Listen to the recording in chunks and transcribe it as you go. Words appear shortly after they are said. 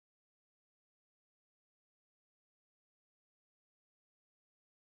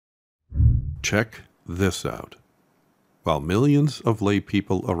Check this out. While millions of lay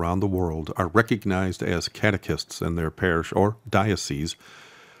people around the world are recognized as catechists in their parish or diocese,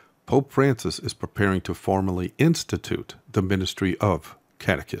 Pope Francis is preparing to formally institute the ministry of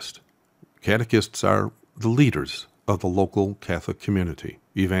catechist. Catechists are the leaders of the local Catholic community,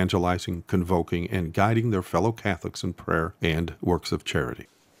 evangelizing, convoking, and guiding their fellow Catholics in prayer and works of charity.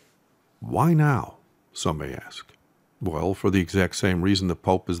 Why now, some may ask? Well, for the exact same reason the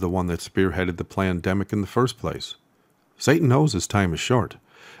Pope is the one that spearheaded the pandemic in the first place. Satan knows his time is short,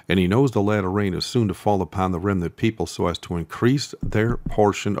 and he knows the latter rain is soon to fall upon the remnant people so as to increase their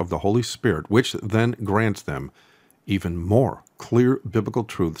portion of the Holy Spirit, which then grants them even more clear biblical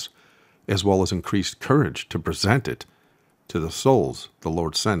truths, as well as increased courage to present it to the souls the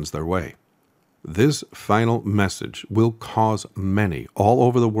Lord sends their way. This final message will cause many all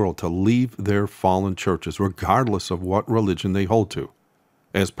over the world to leave their fallen churches, regardless of what religion they hold to.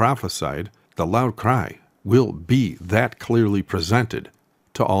 As prophesied, the loud cry will be that clearly presented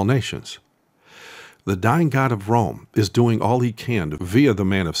to all nations. The dying God of Rome is doing all he can via the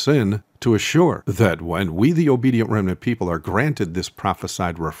man of sin to assure that when we, the obedient remnant people, are granted this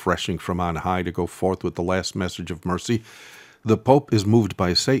prophesied refreshing from on high to go forth with the last message of mercy, the Pope is moved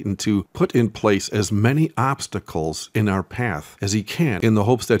by Satan to put in place as many obstacles in our path as he can in the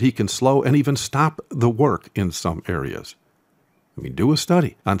hopes that he can slow and even stop the work in some areas. Do a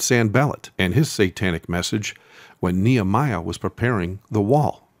study on Sanballat and his satanic message when Nehemiah was preparing the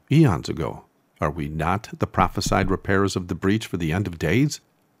wall eons ago. Are we not the prophesied repairers of the breach for the end of days?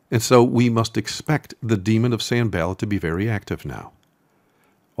 And so we must expect the demon of Sanballat to be very active now.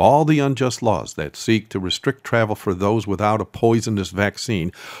 All the unjust laws that seek to restrict travel for those without a poisonous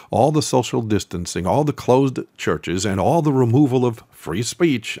vaccine, all the social distancing, all the closed churches, and all the removal of free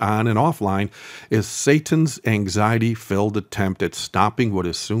speech on and offline is Satan's anxiety-filled attempt at stopping what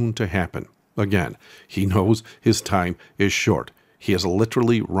is soon to happen. Again, he knows his time is short. He is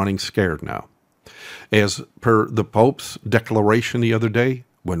literally running scared now. As per the Pope's declaration the other day,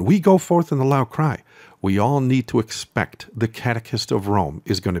 when we go forth in the loud cry, we all need to expect the Catechist of Rome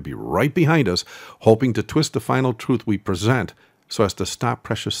is going to be right behind us, hoping to twist the final truth we present so as to stop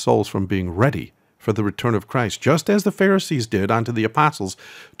precious souls from being ready for the return of Christ, just as the Pharisees did unto the apostles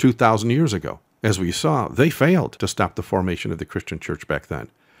 2,000 years ago. As we saw, they failed to stop the formation of the Christian church back then.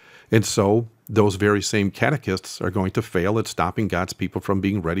 And so those very same catechists are going to fail at stopping God's people from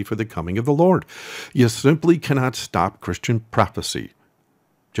being ready for the coming of the Lord. You simply cannot stop Christian prophecy.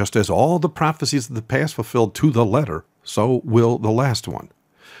 Just as all the prophecies of the past fulfilled to the letter, so will the last one.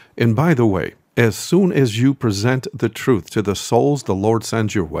 And by the way, as soon as you present the truth to the souls the Lord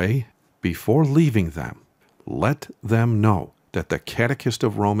sends your way, before leaving them, let them know that the Catechist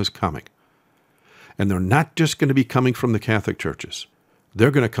of Rome is coming. And they're not just going to be coming from the Catholic churches.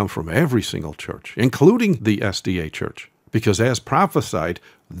 They're going to come from every single church, including the SDA church, because as prophesied,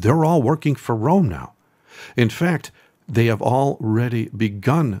 they're all working for Rome now. In fact, they have already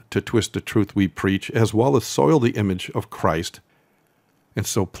begun to twist the truth we preach, as well as soil the image of Christ. And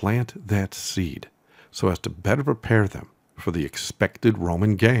so plant that seed so as to better prepare them for the expected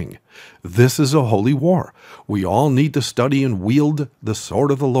Roman gang. This is a holy war. We all need to study and wield the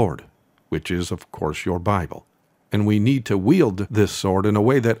sword of the Lord, which is, of course, your Bible. And we need to wield this sword in a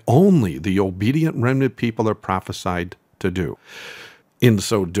way that only the obedient remnant people are prophesied to do. In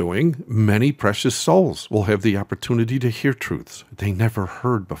so doing, many precious souls will have the opportunity to hear truths they never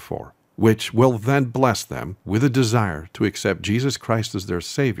heard before, which will then bless them with a desire to accept Jesus Christ as their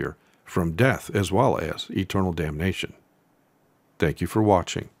Savior from death as well as eternal damnation. Thank you for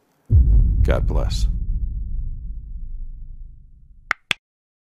watching. God bless.